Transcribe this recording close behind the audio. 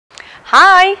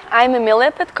Hi, I'm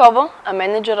Emiliya Petkova, a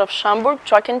manager of Schaumburg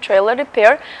Truck and Trailer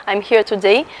Repair. I'm here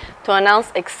today to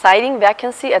announce exciting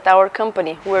vacancy at our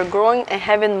company. We're growing and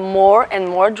having more and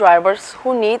more drivers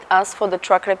who need us for the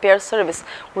truck repair service.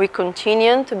 We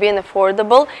continue to be an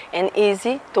affordable and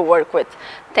easy to work with.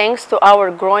 Thanks to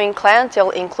our growing clientele,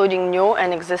 including new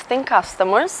and existing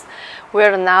customers,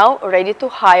 we're now ready to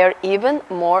hire even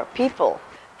more people.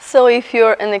 So if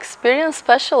you're an experienced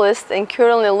specialist and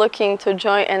currently looking to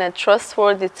join a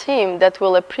trustworthy team that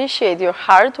will appreciate your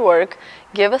hard work,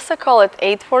 give us a call at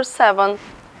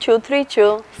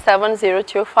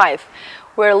 847-232-7025.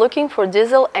 We're looking for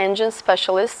diesel engine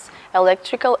specialists,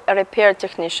 electrical repair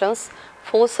technicians,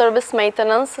 full service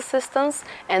maintenance assistants,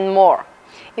 and more.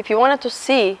 If you wanted to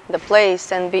see the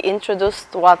place and be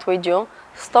introduced to what we do,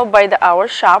 stop by our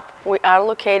shop. We are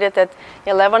located at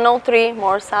 1103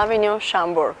 Morse Avenue,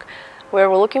 Schaumburg, where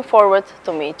we're looking forward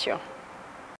to meet you.